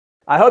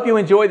I hope you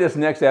enjoyed this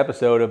next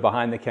episode of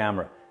Behind the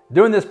Camera.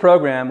 During this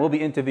program, we'll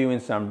be interviewing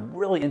some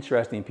really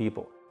interesting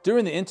people.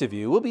 During the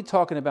interview, we'll be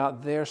talking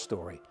about their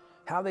story,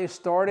 how they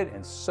started,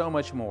 and so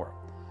much more.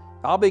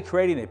 I'll be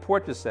creating a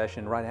portrait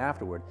session right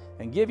afterward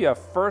and give you a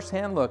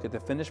first-hand look at the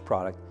finished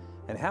product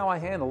and how I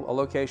handle a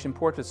location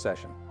portrait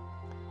session.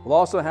 We'll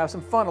also have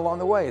some fun along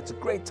the way. It's a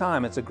great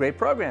time. It's a great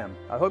program.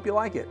 I hope you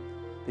like it,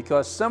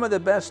 because some of the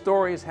best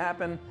stories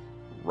happen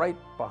right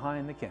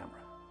behind the camera.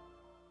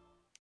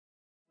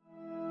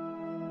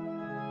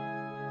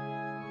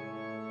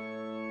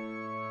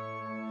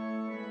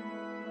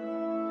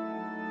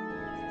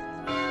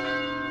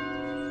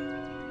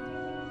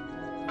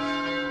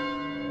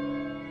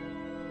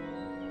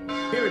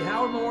 Here at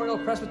Howard Memorial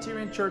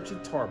Presbyterian Church in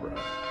Tarboro.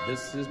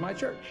 This is my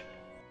church.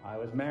 I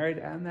was married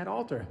on that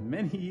altar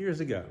many years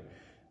ago.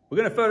 We're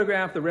going to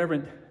photograph the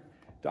Reverend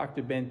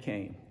Dr. Ben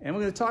Kane. And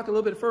we're going to talk a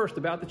little bit first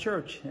about the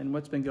church and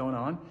what's been going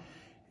on.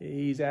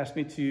 He's asked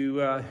me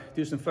to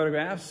do some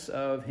photographs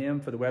of him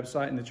for the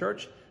website and the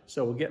church.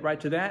 So we'll get right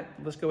to that.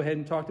 Let's go ahead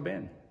and talk to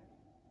Ben.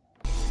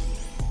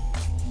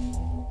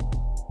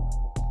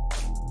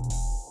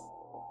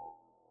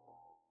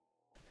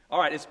 All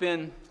right, it's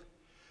been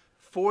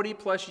 40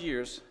 plus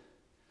years.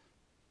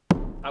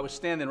 I was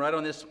standing right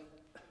on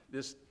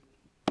this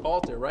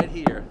altar right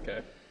here.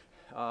 Okay.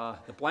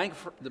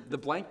 The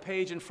blank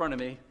page in front of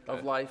me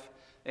of life.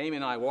 Amy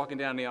and I walking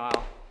down the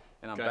aisle,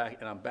 and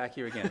I'm back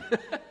here again.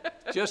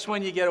 Just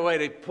when you get away,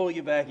 they pull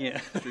you back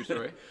in. True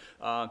story.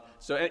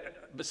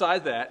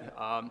 Besides that,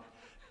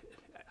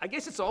 I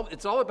guess it's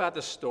all about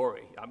the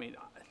story. I mean,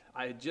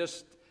 I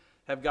just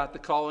have got the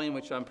calling,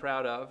 which I'm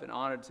proud of, and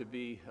honored to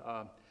be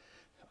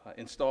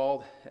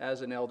installed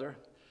as an elder.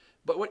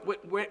 But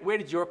where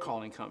did your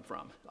calling come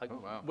from? Like,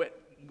 oh, wow.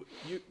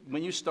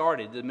 When you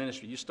started the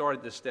ministry, you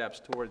started the steps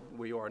toward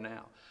where you are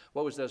now.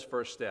 What was those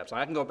first steps?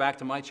 I can go back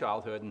to my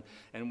childhood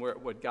and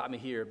what got me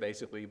here,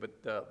 basically, but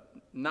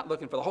not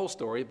looking for the whole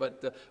story,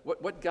 but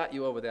what got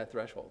you over that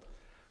threshold?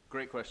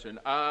 Great question.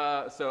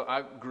 So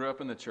I grew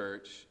up in the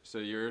church, so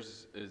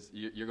yours is,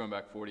 you're going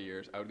back 40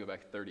 years. I would go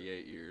back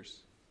 38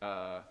 years.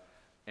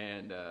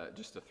 And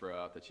just to throw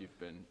out that you've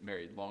been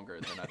married longer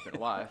than I've been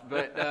alive.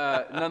 But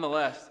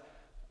nonetheless,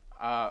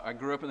 I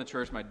grew up in the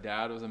church. My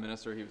dad was a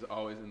minister. He was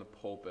always in the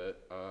pulpit.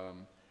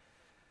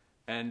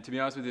 And to be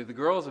honest with you, the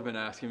girls have been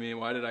asking me,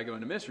 why did I go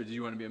into ministry? Did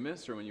you want to be a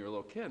minister when you were a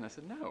little kid? And I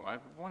said, no, I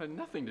wanted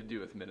nothing to do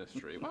with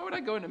ministry. Why would I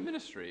go into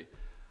ministry?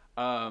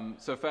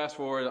 So fast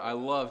forward, I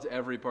loved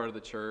every part of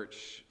the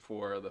church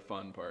for the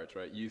fun parts,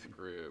 right? Youth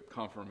group,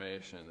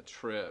 confirmation, the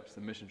trips,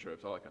 the mission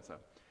trips, all that kind of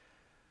stuff.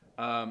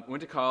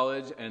 Went to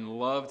college and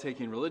loved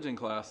taking religion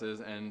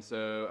classes, and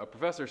so a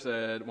professor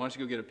said, why don't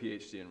you go get a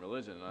PhD in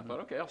religion? And I thought,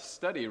 okay, I'll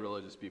study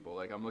religious people.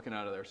 Like, I'm looking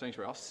out of their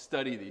sanctuary. I'll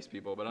study these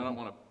people, but I don't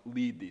want to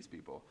lead these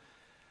people.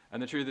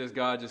 And the truth is,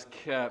 God just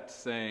kept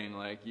saying,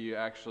 like, you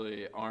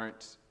actually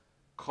aren't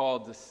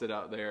called to sit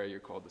out there. You're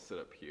called to sit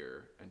up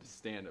here and to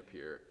stand up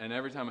here. And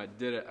every time I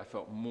did it, I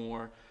felt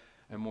more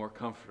and more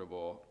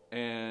comfortable.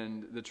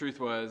 And the truth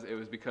was, it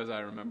was because I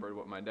remembered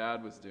what my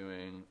dad was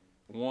doing,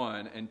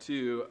 one, and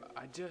two,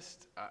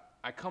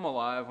 I come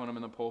alive when I'm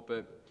in the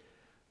pulpit.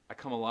 I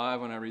come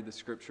alive when I read the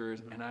scriptures,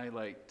 and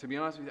to be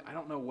honest with you, I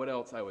don't know what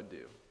else I would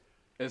do.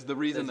 Is the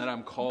reason that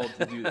I'm called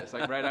to do this.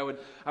 Like, right, I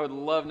would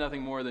love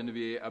nothing more than to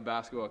be a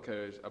basketball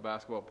coach, a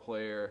basketball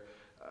player,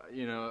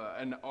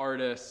 an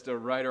artist, a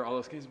writer, all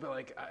those things. But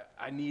like,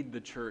 I need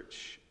the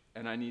church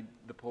and I need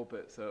the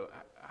pulpit. So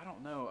I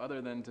don't know, other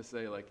than to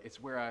say, like,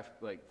 it's where I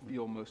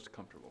feel most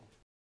comfortable.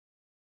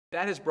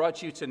 That has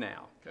brought you to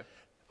now. Okay.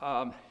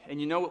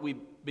 And you know what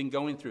we've been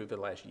going through for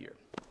the last year.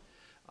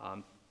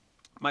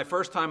 My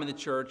first time in the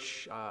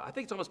church, I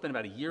think it's almost been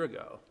about a year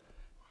ago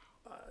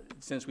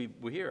since we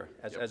were here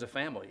as a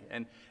family.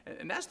 And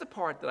that's the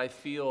part that I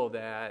feel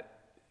that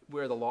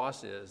where the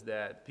loss is,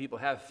 that people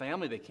have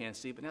family they can't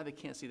see, but now they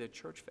can't see their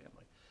church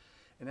family.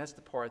 And that's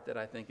the part that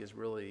I think is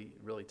really,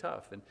 really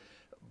tough.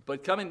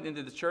 But coming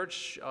into the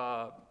church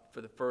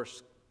for the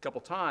first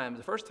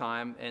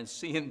time, and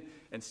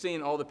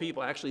seeing all the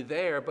people actually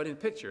there, but in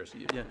pictures.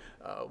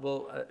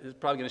 We'll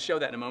probably going to show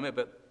that in a moment,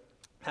 but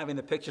having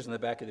the pictures in the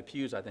back of the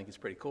pews, I think, is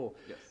pretty cool.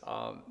 Yes.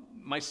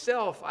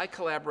 Myself, I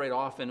collaborate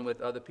often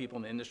with other people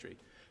in the industry.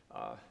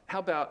 How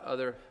about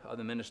other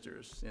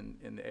ministers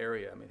in the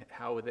area? I mean,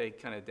 how would they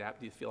kind of adapt?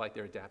 Do you feel like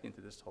they're adapting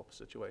to this whole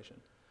situation?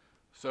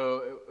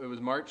 So it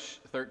was March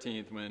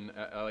 13th when,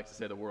 I like to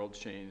say, the world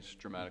changed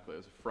dramatically. It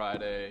was a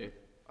Friday.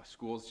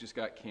 Schools just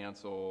got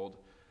canceled.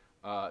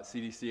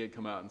 CDC had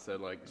come out and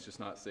said, like, it's just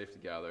not safe to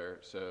gather.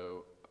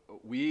 So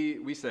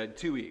we said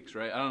 2 weeks,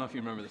 right? I don't know if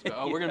you remember this,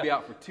 but we're going to be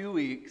out for 2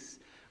 weeks,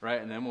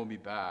 right? And then we'll be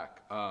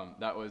back.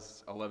 That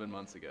was 11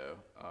 months ago,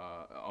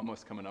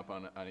 almost coming up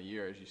on a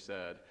year, as you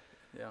said.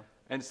 Yeah.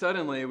 And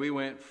suddenly we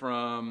went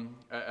from,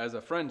 as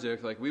a friend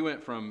joke, like, we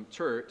went from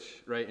church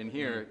right in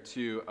here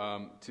to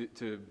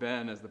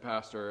Ben as the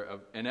pastor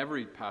of, and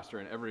every pastor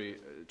in every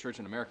church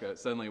in America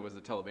suddenly was a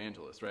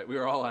televangelist, right? We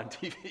were all on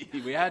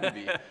TV. We had to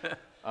be.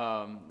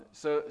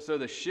 So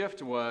the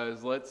shift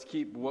was, let's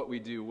keep what we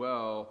do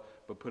well,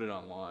 but put it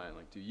online,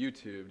 like do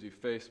YouTube, do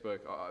Facebook.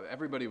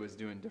 Everybody was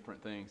doing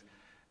different things.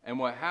 And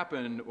what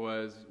happened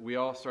was we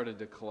all started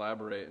to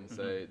collaborate and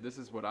say, this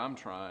is what I'm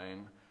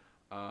trying.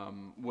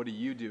 What are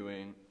you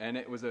doing? And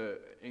it was a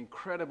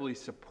incredibly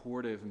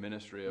supportive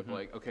ministry of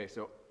like, okay,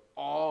 so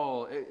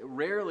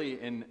rarely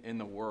in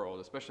the world,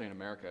 especially in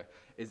America,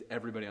 is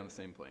everybody on the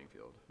same playing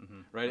field,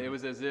 right? It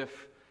was as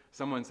if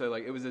someone said,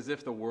 like, it was as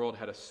if the world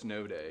had a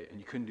snow day and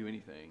you couldn't do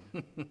anything.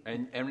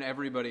 and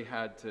everybody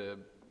had to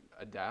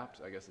adapt,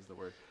 I guess is the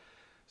word.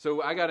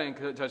 So I got in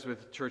touch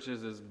with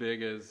churches as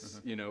big as,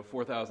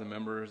 4,000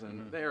 members,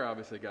 and they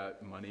obviously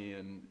got money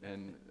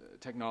and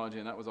technology,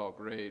 and that was all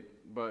great.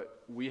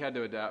 But we had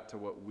to adapt to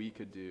what we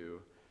could do.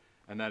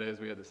 And that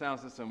is, we have the sound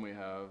system, we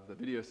have the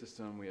video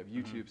system, we have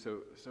YouTube.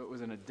 So it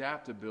was an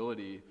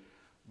adaptability.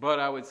 But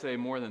I would say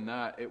more than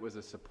that, it was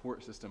a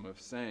support system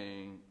of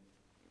saying,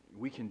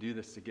 we can do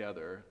this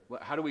together.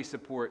 How do we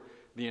support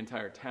the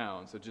entire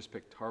town? So just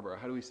pick Tarboro.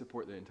 How do we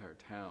support the entire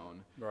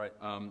town? Right.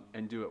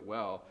 And do it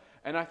well?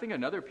 And I think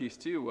another piece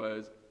too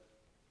was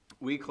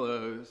we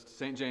closed,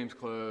 St. James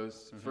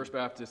closed, First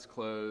Baptist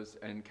closed,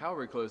 and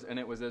Calvary closed. And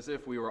it was as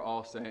if we were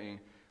all saying,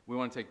 we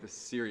want to take this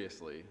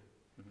seriously.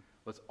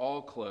 Let's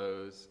all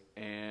close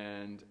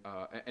and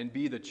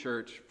be the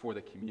church for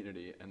the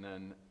community. And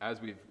then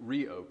as we've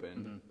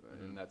reopened,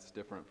 and that's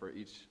different for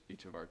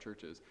each of our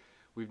churches,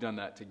 we've done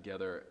that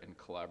together and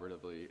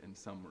collaboratively in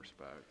some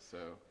respects. So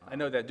I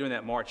know that during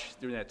that march,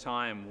 during that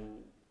time,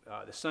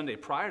 the Sunday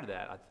prior to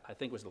that, I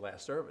think was the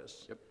last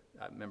service. Yep.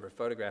 I remember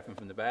photographing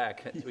from the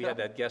back. We had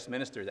that guest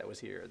minister that was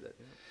here.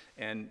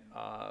 And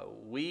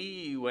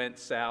we went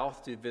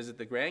south to visit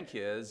the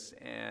grandkids,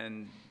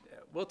 and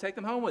we'll take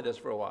them home with us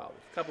for a while.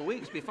 A couple of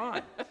weeks, be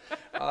fine.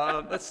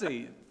 Let's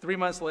see, 3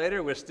 months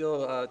later, we're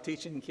still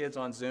teaching kids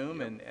on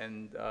Zoom,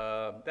 and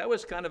that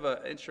was kind of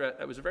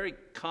it was a very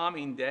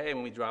calming day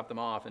when we dropped them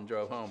off and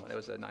drove home. It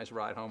was a nice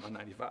ride home on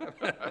 95.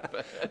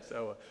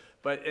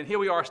 And here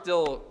we are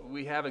still,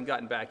 we haven't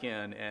gotten back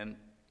in, and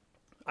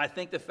I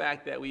think the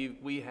fact that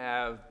we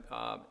have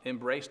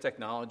embraced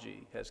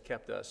technology has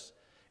kept us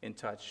in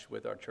touch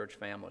with our church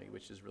family,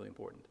 which is really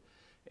important.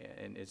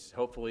 And it's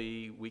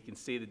hopefully we can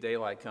see the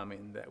daylight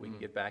coming, that we can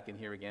get back in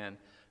here again.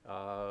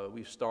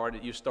 You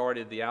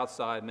started the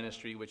outside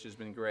ministry, which has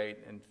been great,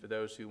 and for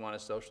those who want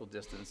to social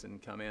distance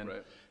and come in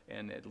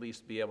and at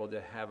least be able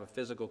to have a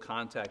physical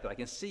contact, I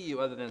can see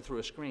you other than through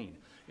a screen.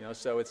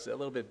 So it's a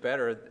little bit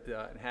better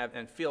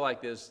and feel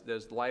like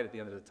there's light at the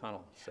end of the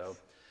tunnel. So.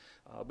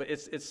 But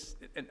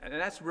and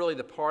that's really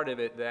the part of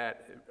it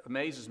that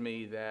amazes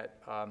me, that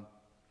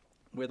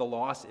where the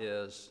loss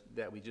is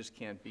that we just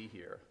can't be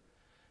here.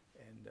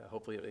 And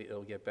hopefully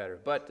it'll get better.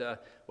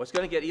 But what's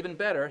going to get even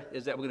better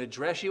is that we're going to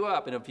dress you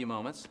up in a few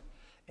moments.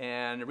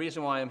 And the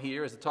reason why I'm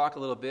here is to talk a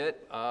little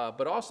bit,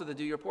 but also to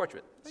do your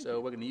portrait. So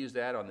we're going to use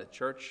that on the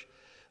church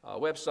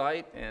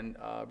website and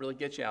really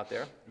get you out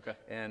there. Okay.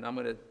 And I'm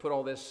going to put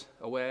all this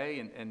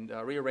away and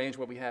rearrange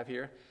what we have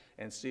here,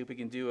 and see if we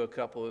can do a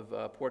couple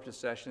of portrait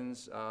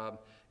sessions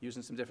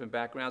using some different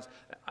backgrounds.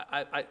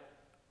 I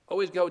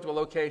always go to a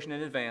location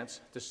in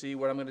advance to see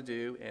what I'm going to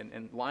do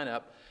and line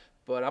up.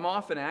 But I'm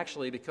often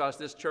actually, because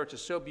this church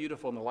is so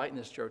beautiful and the light in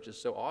this church is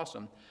so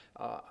awesome,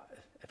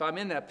 if I'm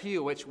in that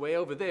pew, which way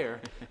over there,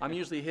 I'm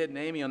usually hitting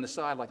Amy on the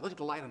side, like, look at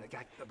the light on the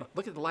guy,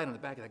 look at the light on the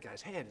back of that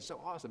guy's head, it's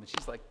so awesome. And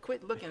she's like,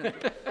 quit looking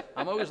at it.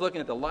 I'm always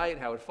looking at the light,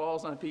 how it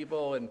falls on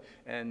people,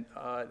 and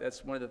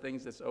that's one of the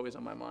things that's always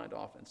on my mind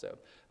often. So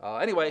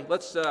anyway,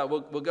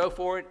 we'll go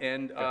for it,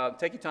 and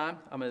take your time.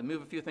 I'm going to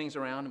move a few things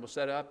around, and we'll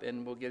set up,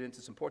 and we'll get into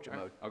some portrait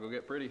mode. I'll go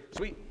get pretty.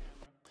 Sweet.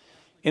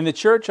 In the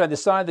church, I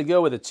decided to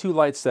go with a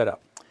 2-light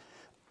setup,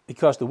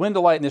 because the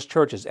window light in this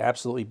church is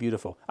absolutely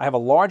beautiful. I have a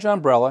large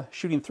umbrella.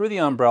 Shooting through the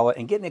umbrella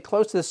and getting it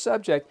close to the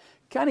subject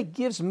kind of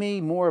gives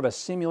me more of a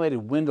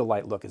simulated window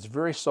light look. It's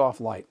very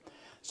soft light.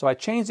 So I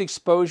changed the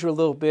exposure a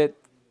little bit,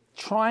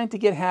 trying to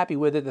get happy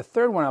with it. The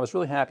third one I was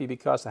really happy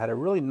because I had a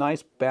really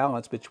nice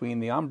balance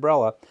between the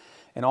umbrella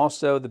and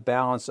also the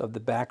balance of the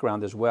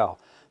background as well.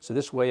 So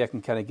this way I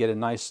can kind of get a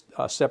nice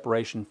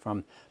separation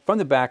from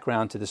the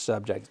background to the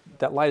subject.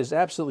 That light is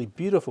absolutely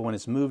beautiful when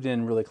it's moved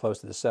in really close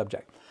to the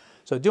subject.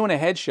 So doing a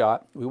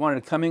headshot, we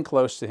wanted to come in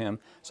close to him,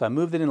 so I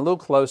moved it in a little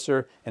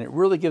closer, and it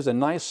really gives a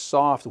nice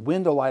soft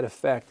window light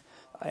effect.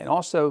 And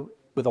also,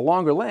 with a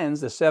longer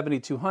lens, the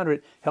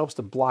 70-200 helps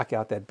to block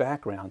out that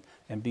background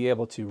and be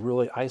able to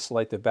really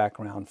isolate the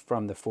background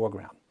from the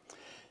foreground.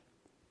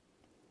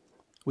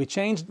 We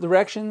changed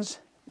directions,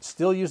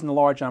 still using the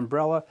large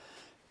umbrella.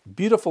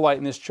 Beautiful light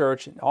in this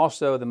church, and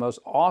also the most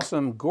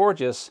awesome,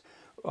 gorgeous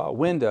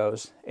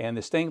windows. And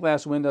the stained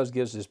glass windows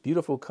gives this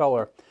beautiful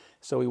color.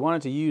 So we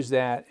wanted to use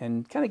that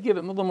and kind of give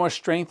it a little more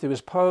strength to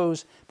his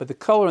pose, but the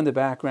color in the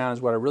background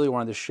is what I really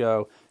wanted to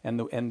show, and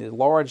the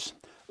large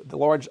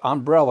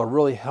umbrella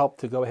really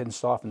helped to go ahead and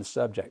soften the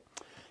subject.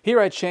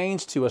 Here I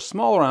changed to a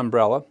smaller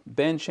umbrella.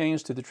 Ben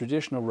changed to the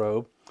traditional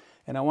robe,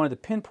 and I wanted to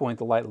pinpoint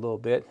the light a little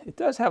bit. It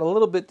does have a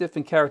little bit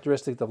different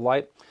characteristic of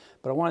light,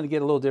 but I wanted to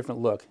get a little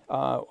different look.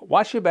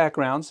 Watch your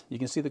backgrounds. You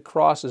can see the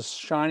cross is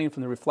shining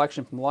from the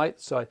reflection from the light,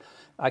 so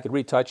I could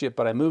retouch it,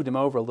 but I moved him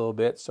over a little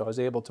bit, so I was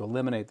able to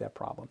eliminate that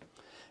problem.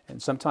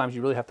 And sometimes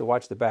you really have to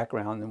watch the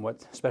background, and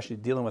especially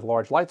dealing with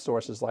large light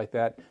sources like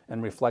that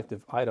and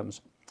reflective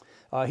items.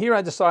 Here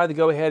I decided to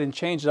go ahead and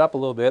change it up a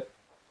little bit,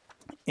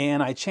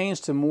 and I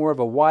changed to more of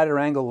a wider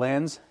angle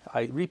lens.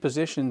 I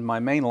repositioned my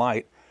main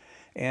light,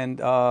 and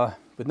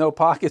with no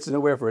pockets and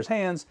nowhere for his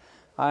hands,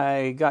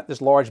 I got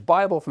this large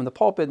Bible from the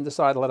pulpit and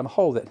decided to let him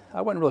hold it.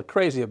 I wasn't really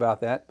crazy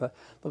about that, but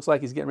looks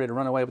like he's getting ready to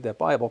run away with that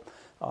Bible.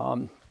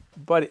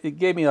 But it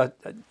gave me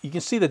you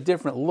can see the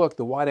different look,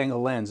 the wide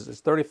angle lens. It's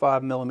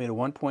 35 millimeter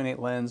 1.8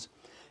 lens,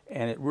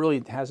 and it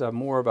really has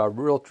more of a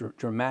real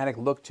dramatic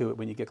look to it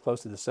when you get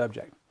close to the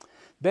subject.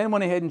 Ben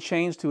went ahead and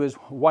changed to his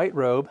white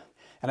robe,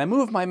 and I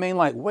moved my main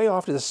light way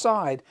off to the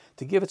side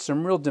to give it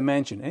some real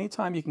dimension.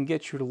 Anytime you can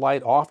get your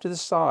light off to the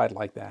side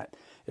like that,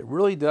 it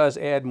really does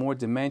add more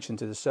dimension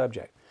to the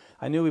subject.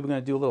 I knew we were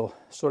going to do a little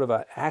sort of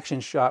an action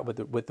shot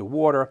with the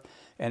water,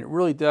 and it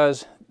really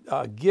does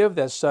give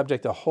that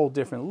subject a whole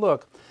different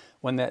look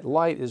when that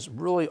light is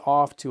really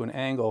off to an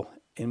angle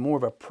in more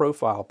of a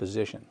profile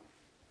position.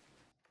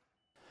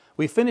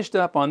 We finished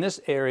up on this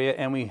area,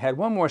 and we had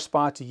one more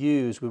spot to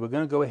use. We were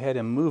going to go ahead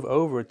and move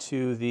over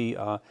to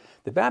the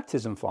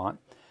baptism font.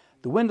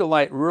 The window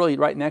light really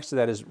right next to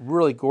that is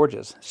really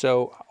gorgeous.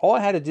 So all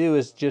I had to do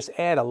is just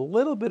add a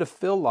little bit of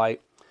fill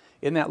light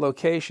in that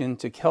location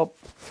to help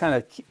kind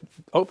of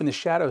open the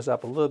shadows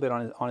up a little bit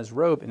on his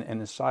robe and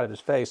the side of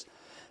his face.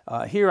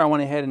 Here I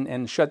went ahead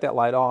and shut that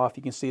light off.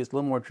 You can see it's a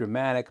little more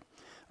dramatic.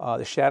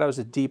 The shadows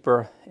are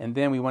deeper, and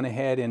then we went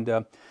ahead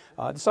and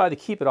decided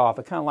to keep it off.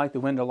 I kind of like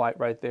the window light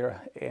right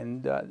there,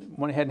 and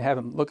went ahead and have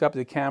him look up at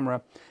the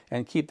camera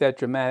and keep that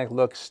dramatic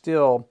look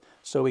still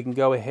so we can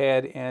go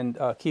ahead and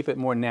keep it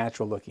more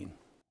natural looking.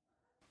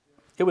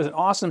 It was an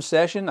awesome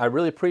session. I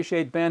really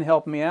appreciate Ben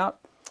helping me out,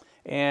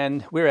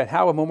 and we're at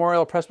Howard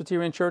Memorial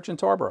Presbyterian Church in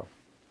Tarboro.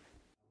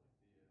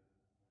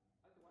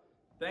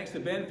 Thanks to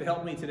Ben for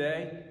helping me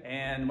today,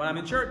 and when I'm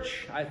in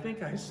church, I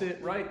think I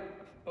sit right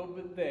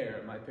over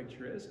there, my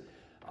picture is.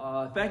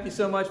 Thank you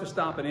so much for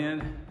stopping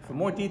in. For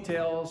more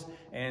details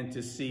and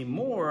to see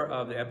more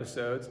of the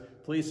episodes,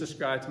 please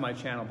subscribe to my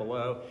channel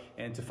below.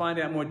 And to find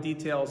out more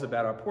details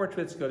about our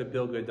portraits, go to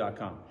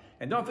billgoode.com.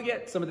 And don't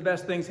forget, some of the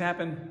best things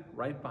happen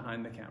right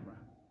behind the camera.